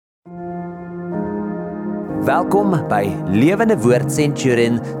Welkom by Lewende Woord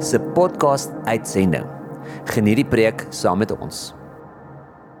Centurion se podcast uitsending. Geniet die preek saam met ons.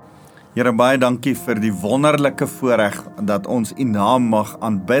 Here, baie dankie vir die wonderlike voorreg dat ons U naam mag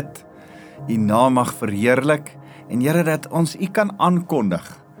aanbid, U naam mag verheerlik, en Here, dat ons U kan aankondig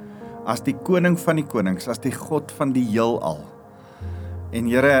as die koning van die konings, as die God van die heelal. En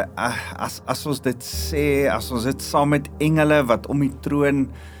Here, as ons dit sê, as ons dit saam met engele wat om die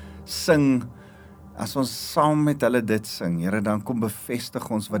troon sing, as ons saam met hulle dit sing, Here, dan kom bevestig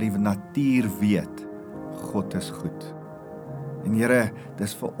ons wat die natuur weet. God is goed. En Here,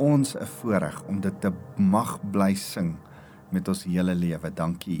 dis vir ons 'n voorreg om dit te mag bly sing met ons hele lewe.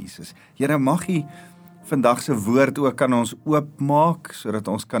 Dankie Jesus. Here, mag U vandag se woord ook aan ons oopmaak, sodat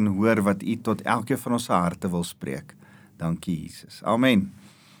ons kan hoor wat U tot elkeen van ons harte wil spreek. Dankie Jesus. Amen.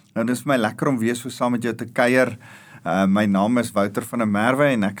 Nou, dis vir my lekker om weer so saam met jou te kuier. My naam is Wouter van Merwe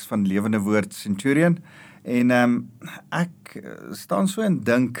en ek is van Lewende Woord Centurion. En ek staan so en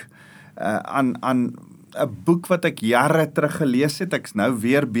dink aan 'n boek wat ek jare terug gelees het. Ek's nou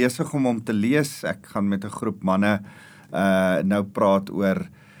weer besig om hom te lees. Ek gaan met 'n groep manne nou praat oor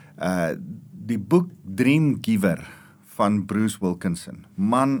die boek Dream Giver van Bruce Wilkinson.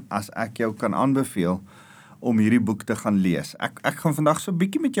 Man, as ek jou kan aanbeveel om hierdie boek te gaan lees. Ek gaan vandag so 'n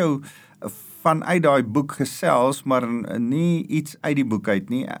bietjie met jou vanuit daai boek gesels, maar nie iets uit die boek uit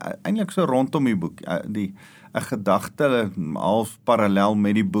nie, eintlik so rondom die boek, 'n gedagte half parallel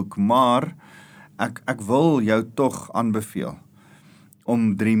met die boek, maar ek wil jou tog aanbeveel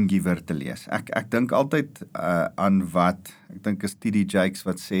om Dream Giver te lees. Ek dink altyd aan wat, ek dink is T.D. Jakes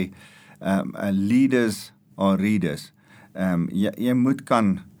wat sê, leaders are readers. Jy moet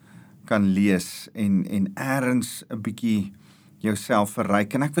kan lees en ergens 'n bietjie jouself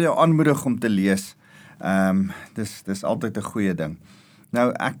verryk, en ek wil jou aanmoedig om te lees. Dis altyd 'n goeie ding.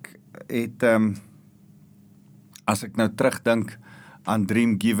 Nou, ek het, as ek nou terugdink aan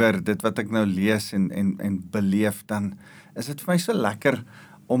Dream Giver, dit wat ek nou lees en beleef, dan is dit vir my so lekker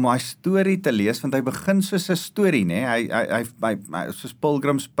om hy storie te lees, want hy begin soos 'n storie, né? Hy soos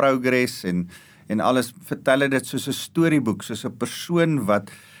Pilgrim's Progress en alles, vertel hy dit soos 'n storieboek, soos 'n persoon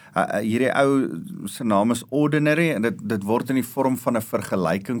wat hierdie ou se naam is Ordinary, en dit word in die vorm van 'n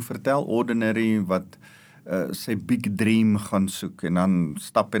vergelyking vertel. Ordinary wat sy big dream gaan soek, en dan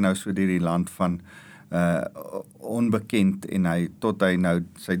stap hy nou so deur die land van onbekend, en tot hy nou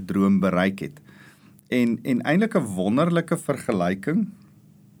sy droom bereik het. En eintlik 'n wonderlike vergelyking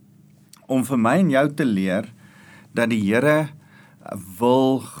om vir my en jou te leer dat die Here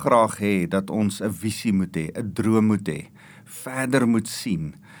wil graag hê dat ons 'n visie moet hê, 'n droom moet hê, verder moet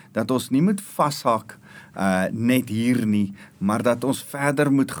sien, dat ons nie moet vashak net hier nie, maar dat ons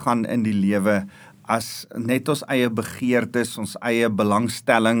verder moet gaan in die lewe as net ons eie begeertes, ons eie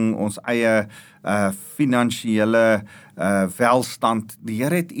belangstelling, ons eie finansiële welstand. Die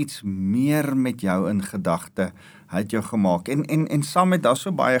Here het iets meer met jou in gedagte. Hy het jou gemaak. En saam met daar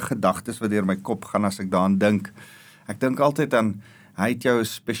so baie gedagtes wat deur my kop gaan as ek daaraan dink. Ek dink altyd aan, hy het jou 'n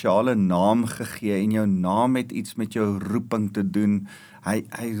spesiale naam gegee, en jou naam het iets met jou roeping te doen.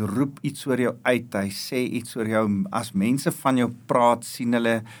 Hy roep iets oor jou uit, hy sê iets oor jou. As mense van jou praat, sien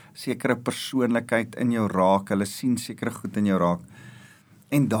hulle sekere persoonlikheid in jou raak, hulle sien sekere goed in jou raak.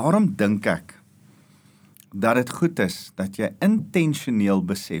 En daarom dink ek dat dit goed is dat jy intentioneel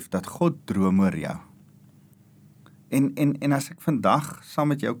besef dat God droom oor jou. En as ek vandag saam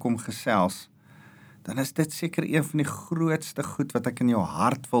met jou kom gesels, dan is dit seker een van die grootste goed wat ek in jou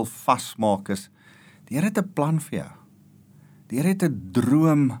hart wil vasmaak is, die Here het 'n plan vir jou. Die Here het 'n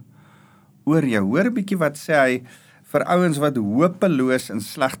droom oor jou. Hoor 'n bietjie wat sê hy vir ouens wat hopeloos in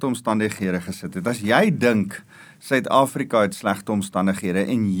slegte omstandighede gesit het. As jy dink Suid-Afrika het slegte omstandighede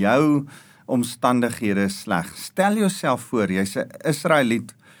en jou omstandighede is sleg, stel jouself voor, jy's 'n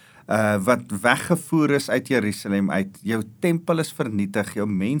Israeliet wat weggevoer is uit Jerusalem uit. Jou tempel is vernietig, jou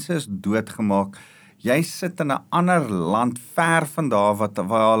mense is doodgemaak. Jy sit in 'n ander land ver van daar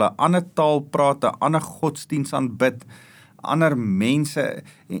waar hulle 'n ander taal praat, 'n ander godsdiens aanbid, ander mense,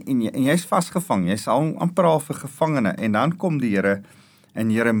 en jy's vasgevang. Jy's al amper half 'n gevangene. En dan kom die Here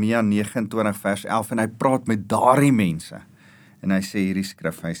in Jeremia 29 vers 11 en hy praat met daardie mense. En hy sê hierdie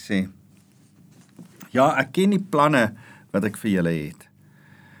skrif, hy sê, ja, ek ken die planne wat ek vir julle het.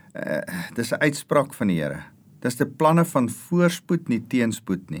 Dis 'n uitspraak van die Here. Dis die planne van voorspoed, nie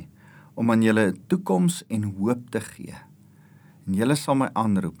teenspoed nie, om aan julle 'n toekoms en hoop te gee. En julle sal my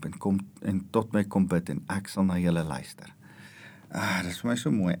aanroep en tot my kom bid, en ek sal na julle luister. Dis vir my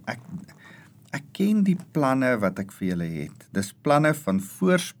so mooi. Ek ken die planne wat ek vir julle het. Dis planne van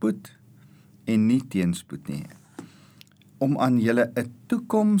voorspoed en nie teenspoed nie. Om aan julle 'n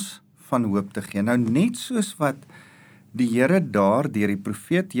toekoms van hoop te gee. Nou net soos wat die Here daar deur die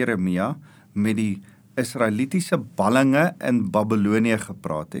profeet Jeremia met die Israelitiese ballinge in Babylonië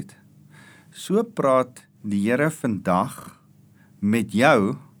gepraat het, so praat die Here vandag met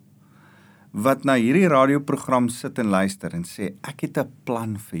jou, wat na hierdie radioprogram sit en luister en sê, ek het 'n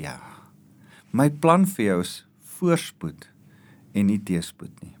plan vir jou. My plan vir jou is voorspoed en nie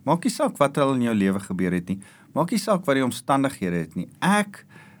teëspoed nie. Maak nie saak wat al in jou lewe gebeur het nie, maak nie saak wat die omstandighede het nie. Ek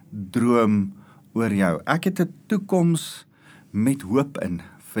droom oor jou. Ek het 'n toekoms met hoop in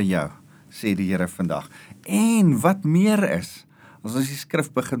vir jou, sê die Here vandag. En wat meer is, as ons die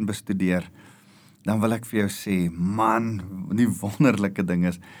skrif begin bestudeer, dan wil ek vir jou sê, man, die wonderlike ding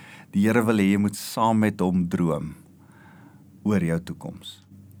is, die Here wil hê jy moet saam met hom droom oor jou toekoms.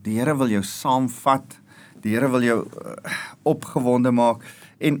 Die Here wil jou saamvat, die Here wil jou opgewonde maak,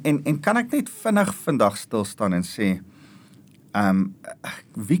 en kan ek net vinnig vandag stil staan en sê,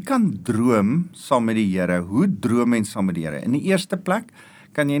 wie kan droom saam met die Here? Hoe droom mens saam met die Here? In die eerste plek,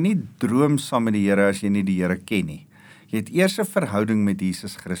 kan jy nie droom saam met die Here as jy nie die Here ken nie. Jy het eers 'n verhouding met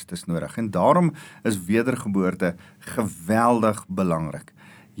Jesus Christus nodig, en daarom is wedergeboorte geweldig belangrik.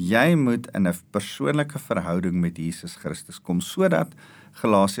 Jy moet in 'n persoonlike verhouding met Jesus Christus kom, sodat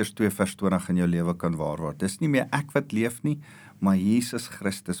Galasiërs 2 vers 20 in jou lewe kan waar word. Dis nie meer ek wat leef nie, maar Jesus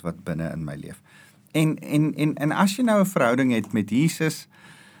Christus wat binne in my leef. En as jy nou 'n verhouding het met Jesus,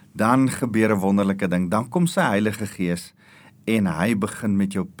 dan gebeur 'n wonderlike ding. Dan kom sy Heilige Gees en hy begin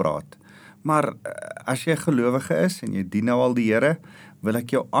met jou praat. Maar as jy 'n gelowige is en jy dien nou al die Here, wil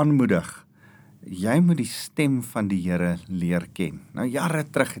ek jou aanmoedig. Jy moet die stem van die Here leer ken. Nou jare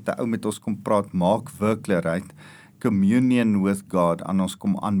terug het 'n ou met ons kom praat, Mark Werkler, uit Communion with God aan ons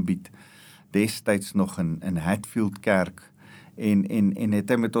kom aanbied, destyds nog in Hatfield Kerk, en het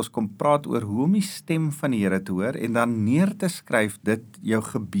hy met ons kom praat oor hoe om die stem van die Here te hoor, en dan neer te skryf dit jou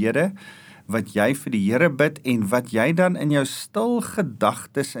gebede, wat jy vir die Here bid, en wat jy dan in jou stil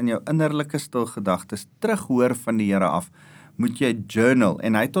gedagtes, in jou innerlike stil gedagtes, terughoor van die Here af, moet jy journal,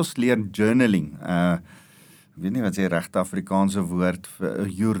 en hy het ons leer journaling, ek weet nie wat sy regte Afrikaanse woord vir 'n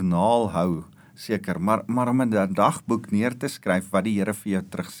joernaal hou, seker, maar om in 'n dagboek neer te skryf wat die Here vir jou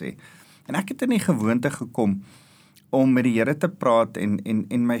terugsê. En ek het in die gewoonte gekom om met die Here te praat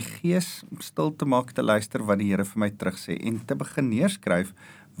en my gees stil te maak, te luister wat die Here vir my terugsê, en te begin neerskryf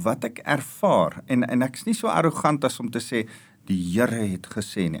wat ek ervaar, en ek is nie so arrogant as om te sê, die Here het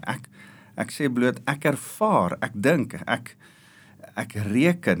gesê nie, ek sê bloot, ek ervaar, ek dink, ek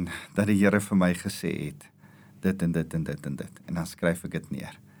reken dat die Here vir my gesê het, dit en dit en dit en dit, en dan skryf ek dit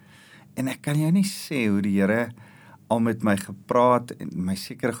neer. En ek kan jou nie sê hoe die Here al met my gepraat, en my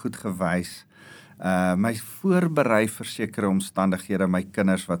sekere goed gewys, my voorberei vir sekere omstandighede, my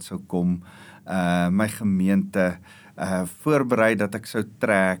kinders wat sou kom, my gemeente, voorberei dat ek sou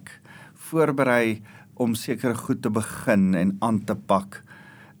trek, voorberei om sekere goed te begin en aan te pak.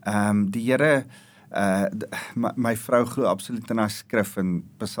 Die Here, my vrou glo absoluut in haar skrif in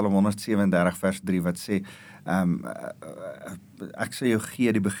Psalm 137 vers 3 wat sê, ek sal jou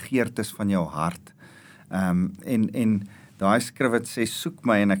gee die begeertes van jou hart. En daai skrif wat sê, soek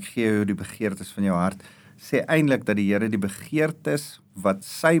my en ek gee jou die begeertes van jou hart, sê eintlik dat die Here die begeertes, wat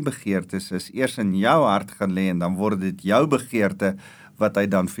sy begeertes is, eers in jou hart gaan lê, en dan word dit jou begeerte, wat hy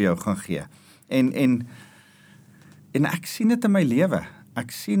dan vir jou gaan gee. En ek sien dit in my lewe.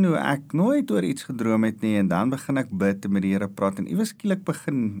 Ek sien hoe ek nooit oor iets gedroom het nie, en dan begin ek bid en met die Here praat, en iewes skielik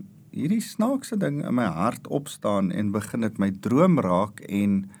begin hierdie snaakse ding in my hart opstaan, en begin dit my droom raak,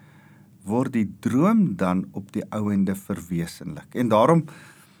 en word die droom dan op die ouende verwesenlik. En daarom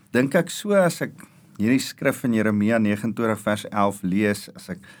dink ek so, as ek hierdie skrif in Jeremia 29 vers 11 lees, as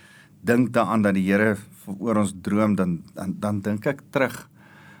ek dink daaraan dat die Here oor ons droom, dan dink ek terug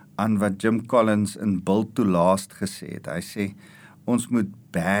aan wat Jim Collins in Build to Last gesê het. Hy sê, ons moet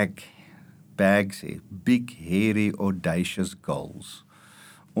bags hê, big, hairy, audacious goals.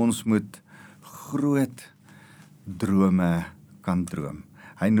 Ons moet groot drome kan droom.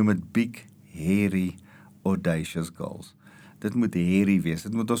 Hy noem dit big, hairy, audacious goals. Dit moet hairy wees,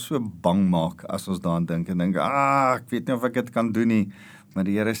 dit moet ons so bang maak as ons daaraan dink, en dink, ek weet nie of ek dit kan doen nie, maar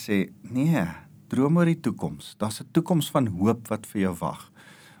die Here sê, nee, droom oor die toekoms, daar's 'n toekoms van hoop wat vir jou wag.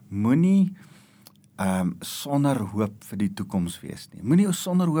 Moenie sonder hoop vir die toekoms wees nie. Moenie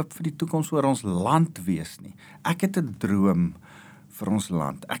sonder hoop vir die toekoms oor ons land wees nie. Ek het 'n droom vir ons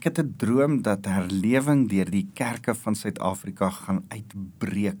land. Ek het 'n droom dat herlewing deur die kerke van Suid-Afrika gaan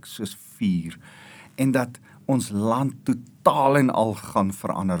uitbreek soos vuur, en dat ons land totaal en al gaan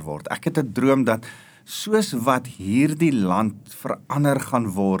verander word. Ek het 'n droom dat soos wat hierdie land verander gaan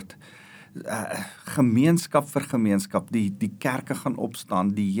word, gemeenskap vir gemeenskap, die kerke gaan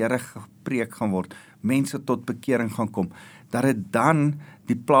opstaan, die Here gepreek gaan word, mense tot bekering gaan kom, dat dit dan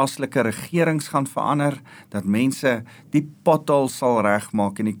die plaaslike regerings gaan verander, dat mense die pothol sal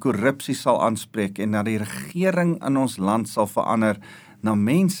regmaak en die korrupsie sal aanspreek en dat die regering in ons land sal verander na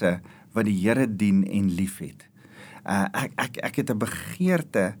mense wat die Here dien en liefhet. Ek het 'n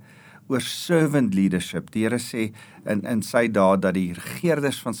begeerte oor servant leadership. Die Here sê in sy dae dat die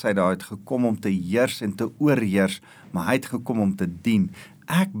regerders van sy dae het gekom om te heers en te oorheers, maar hy het gekom om te dien.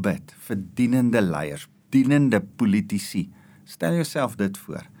 Ek bid vir dienende leiers, dienende politici. Stel jouself dit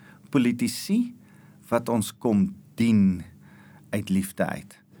voor. Politici wat ons kom dien uit liefde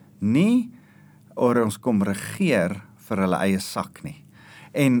uit. Nie oor ons kom regeer vir hulle eie sak nie.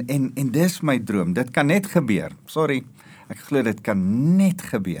 En dis my droom. Dit kan net gebeur. Sorry, ek glo dit kan net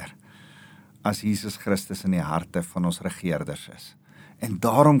gebeur as Jesus Christus in die harte van ons regerders is. En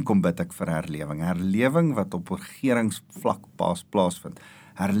daarom kom bid ek vir herlewing. Herlewing wat op regeringsvlak plaasvind.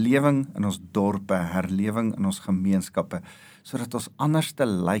 Herlewing in ons dorpe, herlewing in ons gemeenskappe, sodat ons anders te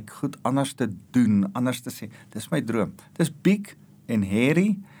lyk, goed anders te doen, anders te sê, dis my droom. Dis big en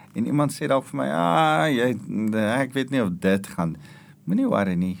hairy, en iemand sê dalk vir my, ek weet nie of dit gaan, moenie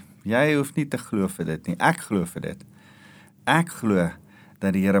worry nie, jy hoef nie te glo vir dit nie, ek glo vir dit. Ek glo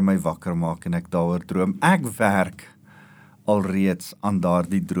dat die Here my wakker maak en ek daaroor droom. Ek werk alreeds aan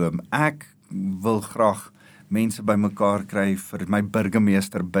daardie droom. Ek wil graag mense bymekaar kry, vir my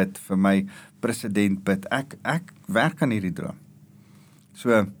burgemeester bid, vir my president bid. Ek werk aan hierdie droom.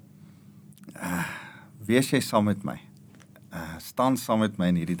 So, wees jy saam met my. Staan saam met my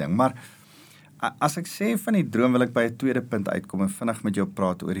in hierdie ding. Maar, as ek sê van die droom, wil ek by 'n tweede punt uitkom en vinnig met jou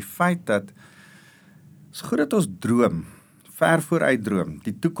praat oor die feit dat, is goed dat ons droom, ver vooruit droom,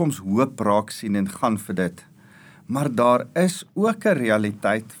 die toekoms hoop raak sien en gaan vir dit. Maar daar is ook 'n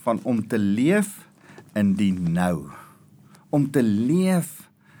realiteit van om te leef in die nou. Om te leef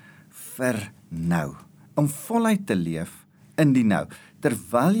vir nou. Om voluit te leef in die nou.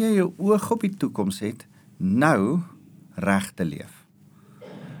 Terwyl jy jou oog op die toekoms het, nou reg te leef.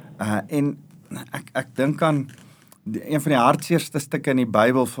 En ek dink aan een van die hartseerste stukke in die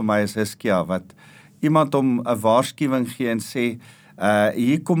Bybel vir my is Hiskia, wat iemand hom 'n waarskuwing gee en sê,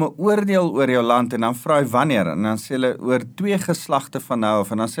 hier kom 'n oordeel oor jou land, en dan vra hy wanneer, en dan sê hulle oor 2 geslagte van nou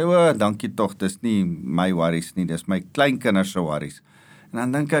af, en dan sê, dankie tog, dis nie my worries nie, dis my kleinkinders se worries. En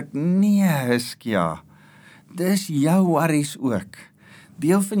dan dink ek, nee Hiskia, dis jou worries ook.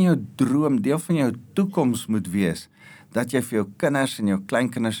 Deel van jou droom, deel van jou toekoms moet wees, dat jy vir jou kinders en jou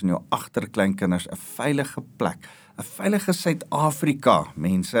kleinkinders en jou agterkleinkinders 'n veilige plek, 'n veilige Suid-Afrika,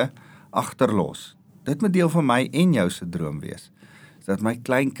 mense, agterlos. Dit moet deel van my en jou se droom wees, dat my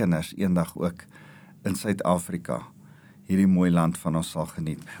kleinkinders eendag ook in Suid-Afrika hierdie mooi land van ons sal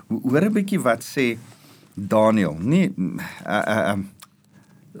geniet. Hoor 'n bietjie wat sê Daniel,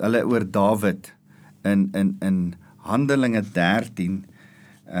 hulle oor Dawid in Handelinge 13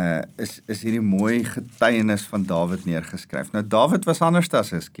 is hierdie mooi getuienis van Dawid neergeskryf. Nou Dawid was anders as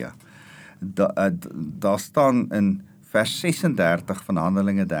Hiskia. Daar staan in vers 36 van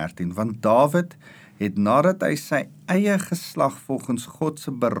Handelinge 13, want Dawid het nadat hy sy eie geslag volgens God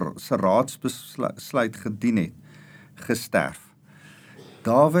se raadsbesluit gedien het, gesterf.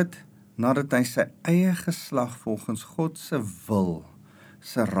 Dawid, nadat hy sy eie geslag volgens God se wil,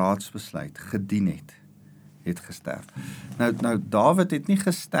 se raadsbesluit gedien het gesterf. Nou Dawid het nie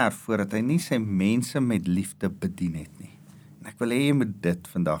gesterf voordat hy nie sy mense met liefde bedien het nie. En ek wil hê jy moet dit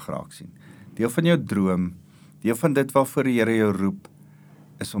vandag raak sien. Deel van jou droom, deel van dit waarvoor die Here jou roep,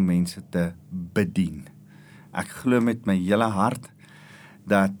 is om mense te bedien. Ek glo met my hele hart,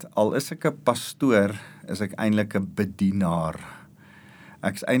 dat al is ek 'n pastoor, is ek eintlik 'n bedienaar.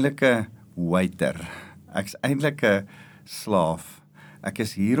 Ek's eintlik 'n Wouter. Ek's eintlik 'n slaaf. Ek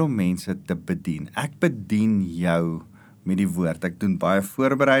is hier om mense te bedien. Ek bedien jou met die woord. Ek doen baie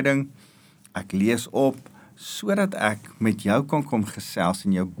voorbereiding. Ek lees op, sodat ek met jou kan kom gesels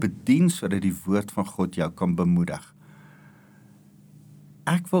en jou bedien, sodat die woord van God jou kan bemoedig.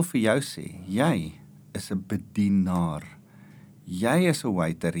 Ek wil vir jou sê, jy is 'n bedienaar. Jy is 'n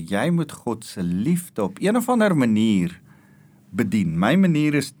Wouter. Jy moet God se liefde op een of ander manier bedien. My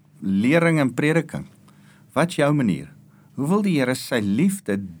manier is lering en prediking. Wat is jou manier? Hoe wil die Here sy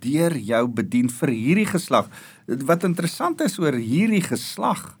liefde deur jou bedien vir hierdie geslag? Wat interessant is oor hierdie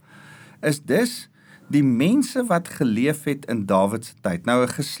geslag, is dis die mense wat geleef het in Dawid se tyd. Nou 'n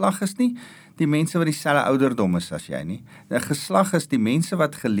geslag is nie die mense wat dieselfde ouderdom is as jy nie. 'n Geslag is die mense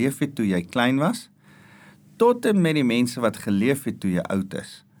wat geleef het toe jy klein was, tot en met die mense wat geleef het toe jy oud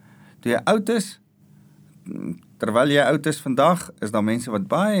is. Toe jy oud is, terwyl jy oud is vandag, is daar mense wat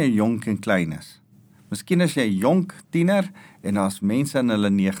baie jonk en klein is. Miskien is jy jonk tiener en daar's mense in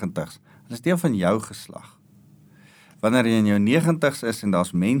hulle 90's. Hulle is deel van jou geslag. Wanneer jy in jou 90's is en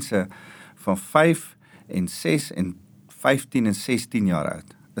daar's mense van 5 en 6 en 15 en 16 jaar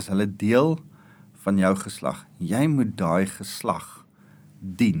oud, is hulle deel van jou geslag. Jy moet daai geslag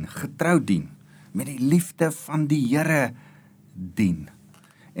dien, getrou dien, met die liefde van die Here dien.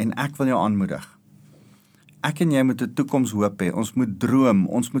 En ek wil jou aanmoedig. Ek en jy moet 'n toekomshoop hê, ons moet droom,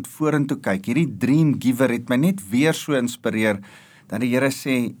 ons moet vorentoe kyk. Hierdie dream giver het my net weer so inspireer, dat die Here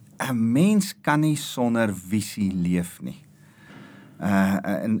sê, 'n mens kan nie sonder visie leef nie.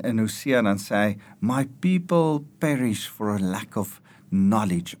 In Hosea dan sê hy, my people perish for a lack of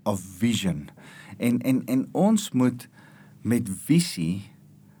knowledge, of vision. En ons moet met visie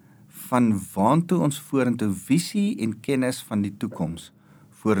van waantoe ons vorentoe, visie en kennis van die toekoms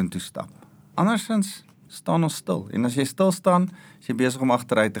vorentoe stap. Andersins staan ons stil. En as jy stil staan, is jy besig om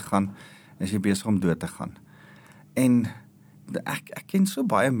agteruit te gaan, is jy besig om dood te gaan. En ek ken so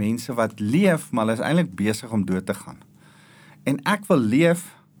baie mense wat leef, maar hulle is eintlik besig om dood te gaan. En ek wil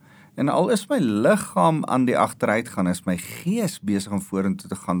leef, en al is my liggaam aan die agteruit gaan, is my gees besig om vorentoe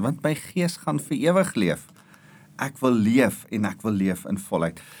te gaan, want my gees gaan vir ewig leef. Ek wil leef en ek wil leef in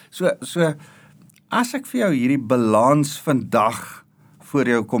volheid. So as ek vir jou hierdie balans vandag voor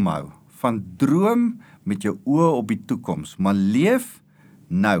jou kom hou, van droom met jou oë op die toekoms, maar leef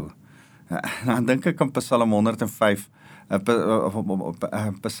nou. Dan dink ek aan Psalm 105,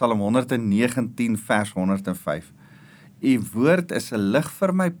 Psalm 119 vers 105. U woord is 'n lig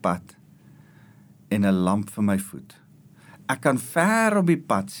vir my pad en 'n lamp vir my voet. Ek kan ver op die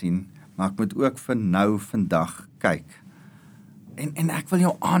pad sien, maar ek moet ook vir nou vandag kyk. En ek wil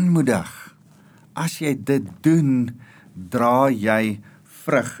jou aanmoedig. As jy dit doen, dra jy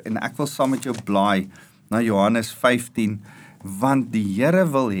vrug. En ek wil saam met jou blaai na Johannes 15, want die Here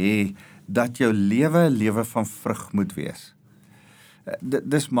wil hê dat jou lewe van vrug moet wees.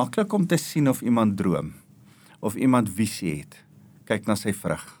 Dis maklik om te sien of iemand droom, of iemand visie het. Kyk na sy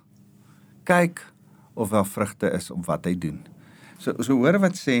vrug. Kyk of daar vrugte is op wat hy doen. So hoor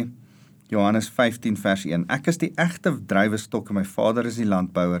wat sê Johannes 15 vers 1. Ek is die egte druiwestok en my Vader is die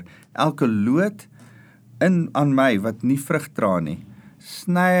landbouer. Elke loot aan my wat nie vrug dra nie,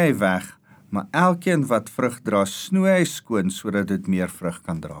 sny hy weg, maar elkeen wat vrug dra, snoei hy skoon sodat dit meer vrug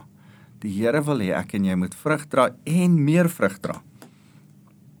kan dra. Die Here wil hê ek en jy moet vrug dra en meer vrug dra.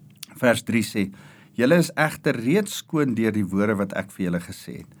 Vers 3 sê, julle is egter reeds skoon deur die woorde wat ek vir julle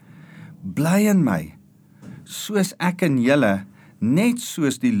gesê het. Bly in my, soos ek in julle, net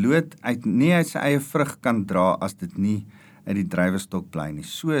soos die loot nie uit sy eie vrug kan dra as dit nie uit die druiwestok bly nie.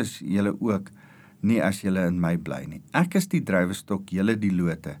 Soos julle ook nie as julle in my bly nie. Ek is die druiwestok, julle die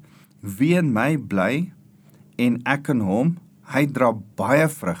lote. Wie in my bly en ek in hom, hy dra baie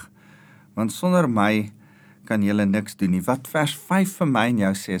vrug, want sonder my kan julle niks doen nie. Wat vers 5 vir my en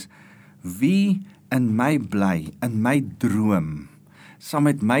jou sê is, wie in my bly, in my droom, sal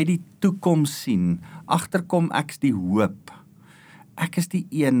met my die toekoms sien, agterkom ek's die hoop. Ek is die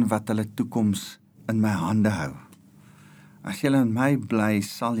een wat hulle toekoms in my hande hou. As julle in my bly,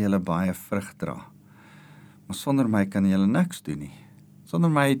 sal julle baie vrug dra. Maar sonder my kan julle niks doen nie. Sonder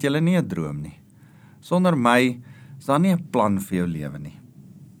my het julle nie 'n droom nie. Sonder my is daar nie 'n plan vir jou lewe nie.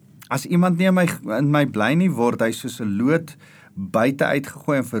 As iemand nie in my bly nie, word hy soos 'n loot buite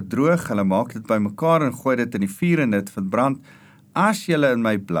uitgegooi en verdroog. Hulle maak dit bymekaar en gooi dit in die vuur en dit verbrand. As julle in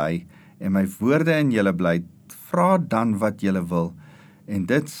my bly en my woorde in julle bly, vra dan wat julle wil en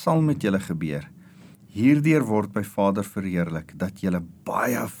dit sal met julle gebeur. Hierdeur word my Vader verheerlik, dat julle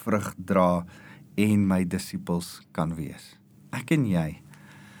baie vrug dra en my disippels kan wees. Ek en jy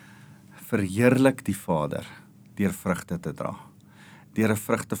verheerlik die Vader deur vrugte te dra, deur 'n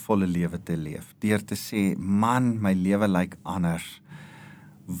vrugtevolle lewe te leef, deur te sê, man, my lewe lyk anders,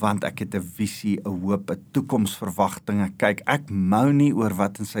 want ek het 'n visie, 'n hoop, 'n toekomsverwagtinge. Kyk, ek mou nie oor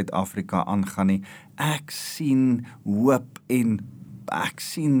wat in Suid-Afrika aangaan nie. Ek sien hoop en ek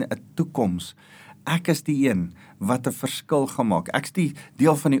sien 'n toekoms. Ek is die een wat 'n verskil gaan maak. Ek's die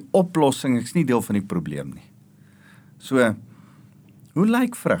deel van die oplossing, ek's nie deel van die probleem nie. So, hoe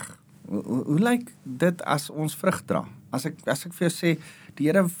lyk vrug? Hoe lyk dit as ons vrug dra? As ek vir jou sê, die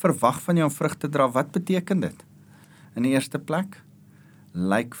Here verwag van jou om vrug te dra, wat beteken dit? In die eerste plek,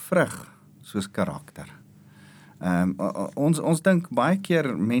 lyk vrug soos karakter. Ons dink baie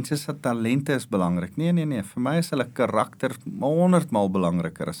keer mense se talente is belangrik. Nee, vir my is hulle karakter 100 maal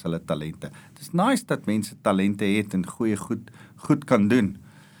belangriker as hulle talente. Dit is nice dat mense talente het en goed kan doen,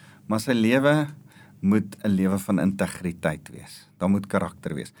 maar sy lewe moet 'n lewe van integriteit wees. Daar moet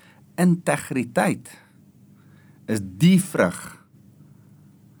karakter wees. Integriteit is die vrug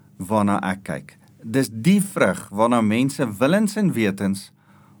waarna ek kyk. Dis die vrug waarna mense willens en wetens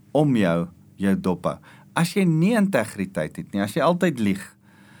om jou dophou. As jy nie integriteit het nie, as jy altyd lieg,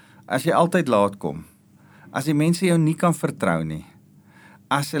 as jy altyd laat kom, as die mense jou nie kan vertrou nie,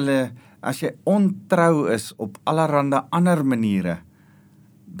 as jy ontrou is op allerhande ander maniere,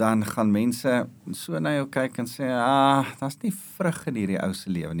 dan gaan mense so na jou kyk en sê, daar's nie vrug in hierdie ou se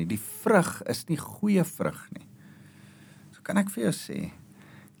lewe nie. Die vrug is nie goeie vrug nie. So kan ek vir jou sê,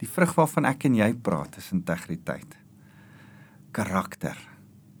 die vrug waarvan ek en jy praat is integriteit. Karakter.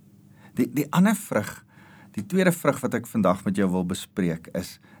 Die ander vrug, die tweede vrug wat ek vandag met jou wil bespreek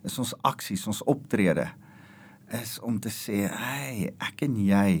is ons aksies, ons optrede, is om te sê, ek en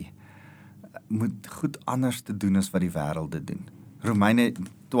jy moet goed anders te doen as wat die wêreld dit doen. Romeine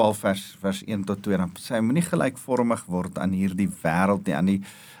 12 vers 1 tot 2, dan sê hy, moenie gelykvormig word aan hierdie wêreld nie,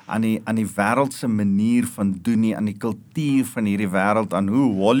 aan die wêreld se manier van doen nie, aan die kultuur van hierdie wêreld, aan hoe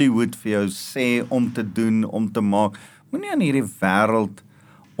Hollywood vir jou sê om te doen, om te maak. Moenie aan hierdie wêreld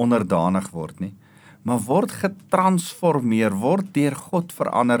onderdanig word nie, maar word getransformeer, word deur God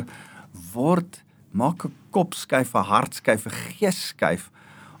verander, maak 'n kopskuif, 'n hartskuif, 'n geesskuif,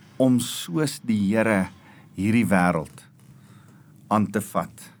 om soos die Here hierdie wêreld aan te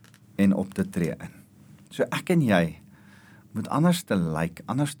vat en op te tree in. So ek en jy moet anders te lyk,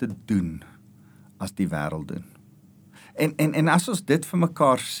 anders te doen as die wêreld doen. En as ons dit vir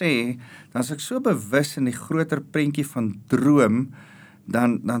mekaar sê, dan is ek so bewus in die groter prentjie van droom,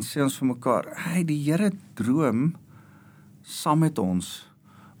 dan sê ons vir mekaar, die Here droom saam met ons,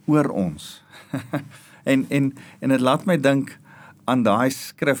 oor ons. en dit laat my dink aan daai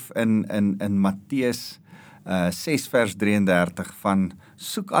skrif in Matteus 6 vers 33 van,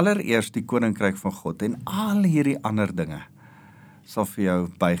 soek allereers die koninkryk van God en al hierdie ander dinge sal vir jou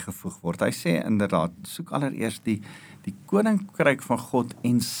bygevoeg word. Hy sê inderdaad, soek allereers die koninkryk van God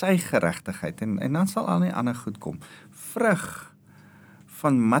en sy geregtigheid en dan sal al die ander goed kom. Vrug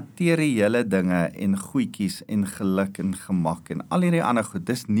van materiële dinge en goedjies en geluk en gemak en al hierdie ander goed,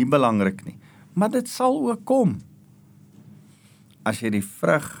 dis nie belangrik nie, maar dit sal ook kom as jy die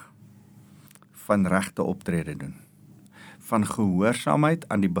vrug van regte optrede doen, van gehoorsaamheid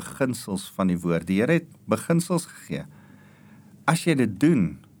aan die beginsels van die woord. Die Here het beginsels gegee. As jy dit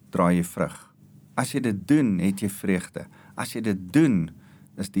doen, dra jy vrug. As jy dit doen, het jy vreugde. As jy dit doen,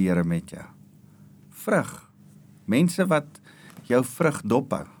 is die Here met jou. Vrug. Mense wat jou vrug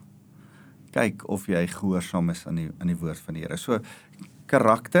dophou. Kyk of jy gehoorsaam is aan die woord van die Here. So,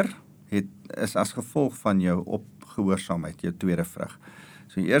 karakter is as gevolg van jou gehoorsaamheid, jou tweede vrug.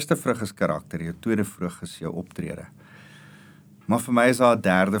 So die eerste vrug is karakter, jou tweede vrug is jou optrede. Maar vir my is daar 'n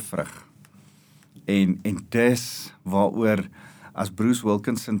derde vrug. En dis waaroor, as Bruce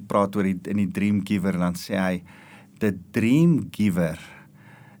Wilkinson praat oor in die Dream Giver, dan sê hy, the Dream Giver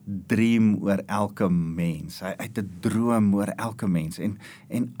dream oor elke mens. Hy het 'n droom oor elke mens.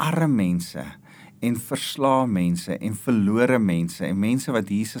 En arme mense, en verslae mense, en verlore mense, en mense wat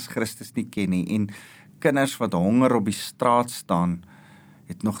Jesus Christus nie ken nie, en kinders wat honger op die straat staan,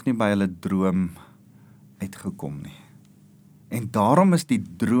 het nog nie by hulle droom uitgekom nie. En daarom is die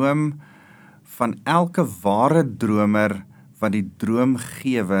droom van elke ware dromer wat die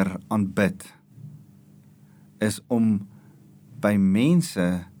droomgewer aanbid, is om by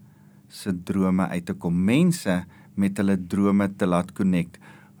mense se drome uit te kom, mense met hulle drome te laat connect.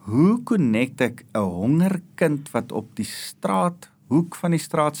 Hoe connect ek 'n hongerkind wat op die hoek van die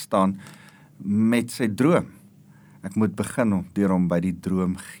straat staan met sy droom? Ek moet begin deur hom by die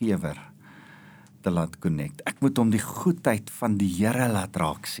droomgewer te laat connect. Ek moet hom die goedheid van die Here laat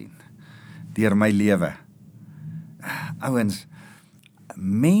raak sien deur my lewe. Ouens,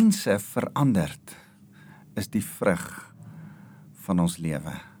 mense veranderd is die vrug van ons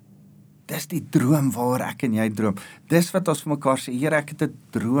lewe. Dis die droom waaroor ek en jy droom. Dis wat ons vir mekaar sê, Here, ek het 'n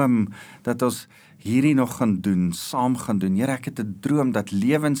droom dat ons hierdie nog gaan doen, saam gaan doen. Here, ek het 'n droom dat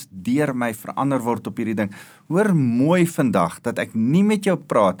lewens deur my verander word op hierdie ding. Hoor mooi vandag dat ek nie met jou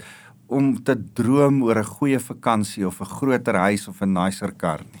praat om te droom oor 'n goeie vakansie of 'n groter huis of 'n nicer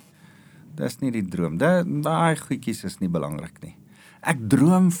kar nie. Dis nie die droom. Daai goedjies is nie belangrik nie. Ek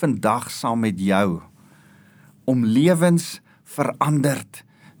droom vandag saam met jou om lewens veranderd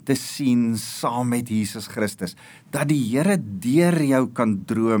te sien saam met Jesus Christus, dat die Here deur jou kan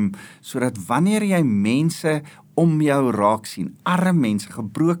droom, sodat wanneer jy mense om jou raak sien, arme mense,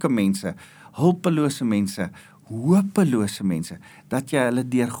 gebroke mense, hulpelose mense, hopelose mense, dat jy hulle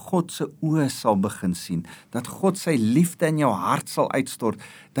deur God se oë sal begin sien, dat God sy liefde in jou hart sal uitstort,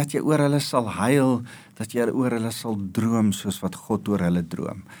 dat jy oor hulle sal huil, dat jy oor hulle sal droom soos wat God oor hulle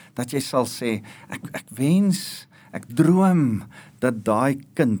droom, dat jy sal sê, ek wens Ek droom dat daai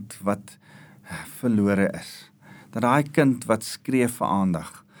kind wat verlore is, dat daai kind wat skree vir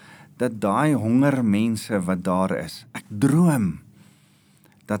aandag, dat daai honger mense wat daar is, ek droom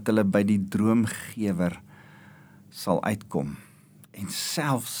dat hulle by die droomgewer sal uitkom en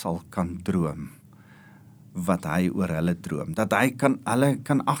self sal kan droom wat hy oor hulle droom, dat hulle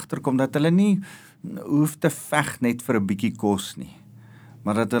kan agterkom, dat hulle nie hoef te veg net vir 'n bietjie kos nie,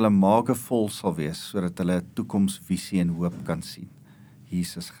 maar dat hulle maage vol sal wees, sodat hulle 'n toekomsvisie en hoop kan sien,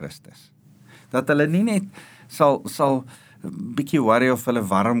 Jesus Christus. Dat hulle nie net sal bietjie worry of hulle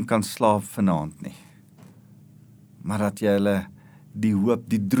warm kan slaap vanaand nie, maar dat jy hulle die hoop,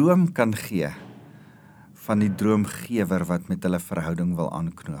 die droom kan gee, van die droomgewer wat met hulle verhouding wil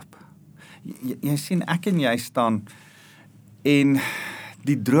aanknoop. Jy sien, ek en jy staan, en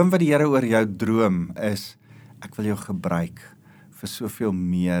die droom wat die Here oor jou droom is, ek wil jou gebruik vir soveel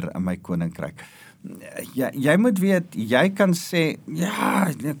meer in my koninkryk. Jy moet weet, jy kan sê, ja,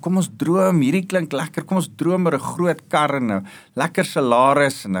 kom ons droom, hierdie klink lekker, kom ons droom oor 'n groot kar en 'n lekker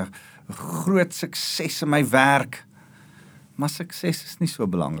salaris en 'n groot sukses in my werk. Maar sukses is nie so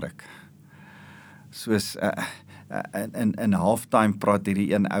belangrik. Soos in halftime praat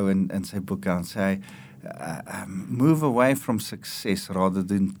hierdie een ou in sy boek en sê hy, move away from success rather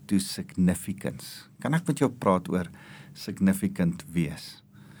than to significance. Kan ek met jou praat oor significant wees?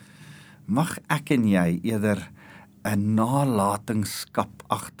 Mag ek en jy eerder 'n nalatenskap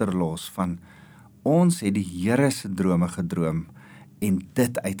agterlos van ons het die Here se drome gedroom en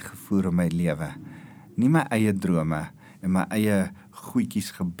dit uitgevoer in my lewe. Nie my eie drome en my eie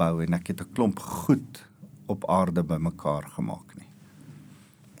goedjies gebou en ek het 'n klomp goed op aarde bymekaar gemaak nie.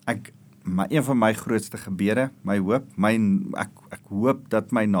 Maar een van my grootste gebede, my hoop, ek hoop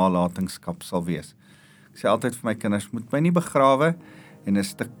dat my nalatenskap sal wees. Ek sê altyd vir my kinders, moet my nie begrawe en 'n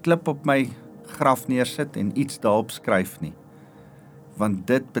stuk klip op my graf neersit en iets daarop skryf nie. Want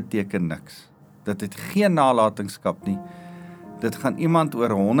dit beteken niks. Dit het geen nalatenskap nie. Dit gaan iemand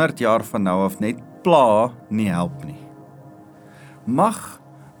oor 100 jaar van nou af net pla, nie help nie. Mag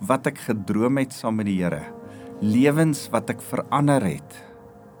wat ek gedroom het saam met die Here, lewens wat ek verander het,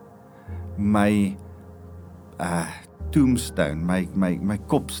 my tombstone, my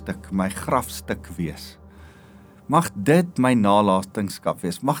kopstuk, my grafstuk wees. Mag dit my nalatenskap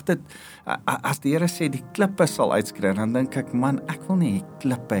wees. Mag dit, as die Here sê die klippe sal uitskree, dan dink ek, man, ek wil nie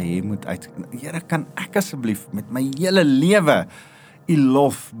klippe hê moet uitskree. Here, kan ek asseblief met my hele lewe U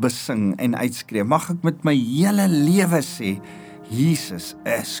lof besing en uitskree? Mag ek met my hele lewe sê, Jesus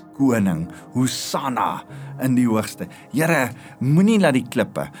is koning, Hosanna in die hoogste. Here, moenie laat die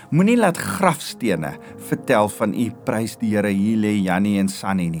klippe, moenie laat grafstene vertel van U prys die Here, hier lê Jannie en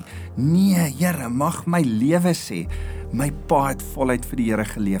Sannie nie. Nee, Here, mag my lewe sê, my pa het voluit vir die Here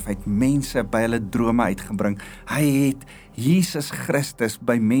geleef, hy het mense by hulle drome uitgebring, hy het Jesus Christus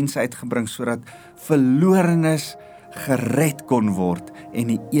by mense uitgebring, sodat verlorenes gered kon word en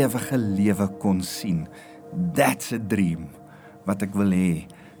die ewige lewe kon sien. That's a dream. Wat ek wil hê,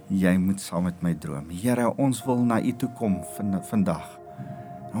 jy moet saam met my droom. Here, ons wil na U toe kom vandag.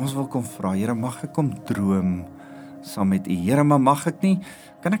 Ons wil kom vra, Here, mag ek kom droom saam met U. Here, maar mag ek nie,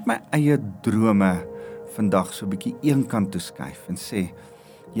 kan ek my eie drome vandag so 'n bietjie eenkant toe skuif en sê,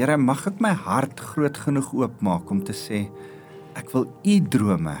 Here, mag ek my hart groot genoeg oopmaak om te sê, ek wil U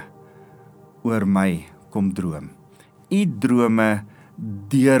drome oor my kom droom. U drome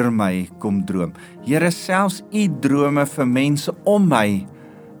deur my kom droom. Here, selfs U drome vir mense om my,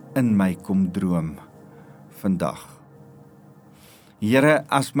 in my kom droom vandag. Here,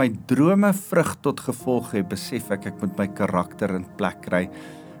 as my drome vrug tot gevolg het, besef ek moet my karakter in plek kry.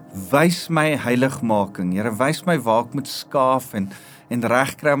 Wys my heiligmaking. Here, wys my waar ek moet skaaf en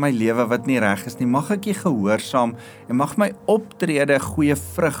reg kry my lewe wat nie reg is nie. Mag ek U gehoorsaam en mag my optrede goeie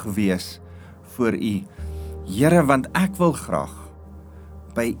vrug wees vir U. Here, want ek wil graag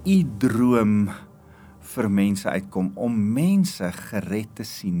by U droom vir mense uitkom, om mense gered te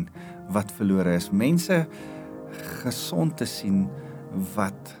sien wat verlore is, mense gesond te sien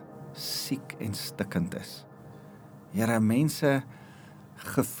wat siek en stikkend is. Here, mense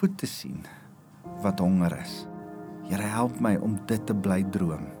gevoed te sien wat honger is. Here, help my om dit te bly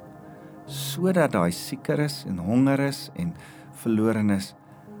droom, sodat daai sieker is en honger is en verlorenes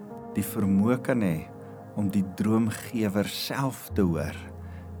die vermoë kan hê om die droomgewer self te hoor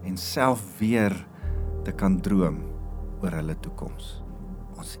en self weer te kan droom oor hulle toekoms.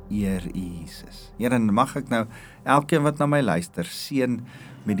 Ons eer U, Jesus. Here, mag ek nou elkeen wat na my luister seën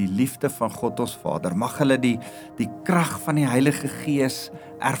met die liefde van God ons Vader. Mag hulle die krag van die Heilige Gees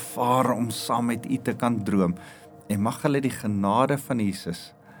ervaar om saam met U te kan droom. En mag hulle die genade van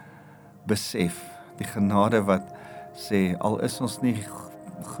Jesus besef, die genade wat sê, al is ons nie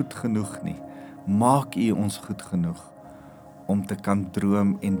goed genoeg nie, maak U ons goed genoeg om te kan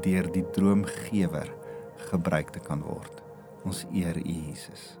droom en deur die droomgewer gebruik te kan word. Ons eer U,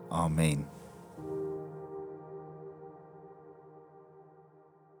 Jesus. Amen.